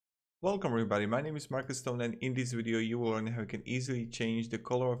Welcome everybody, my name is Marcus Stone, and in this video you will learn how you can easily change the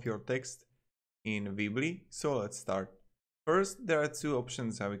color of your text in Weebly. So let's start. First, there are two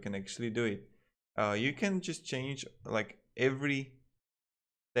options how we can actually do it. You can just change like every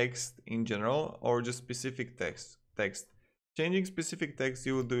text in general or just specific text. Changing specific text,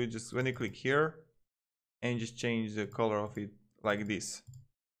 you will do it just when you click here and just change the color of it like this.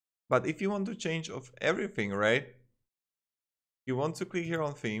 But if you want to change of everything, right? You want to click here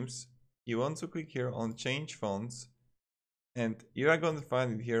on themes, you want to click here on change fonts, and you are going to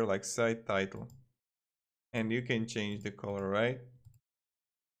find it here like site title, and you can change the color, right,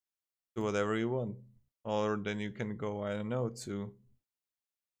 to whatever you want. Or then you can go, I don't know, to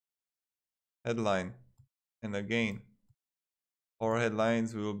headline, and again, or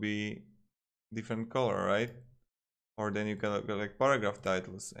headlines will be different color, right? Or then you can go like paragraph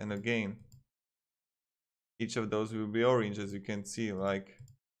titles, and again each of those will be orange, as you can see, like.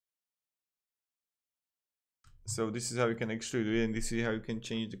 So this is how you can actually do it, and this is how you can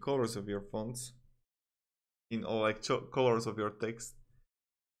change the colors of your fonts in all like colors of your text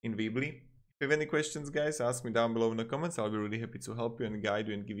in Weebly. If you have any questions, guys, ask me down below in the comments. I'll be really happy to help you and guide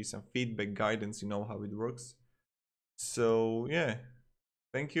you and give you some feedback, guidance, you know how it works. So yeah,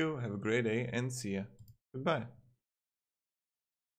 thank you, have a great day, and see ya. Goodbye.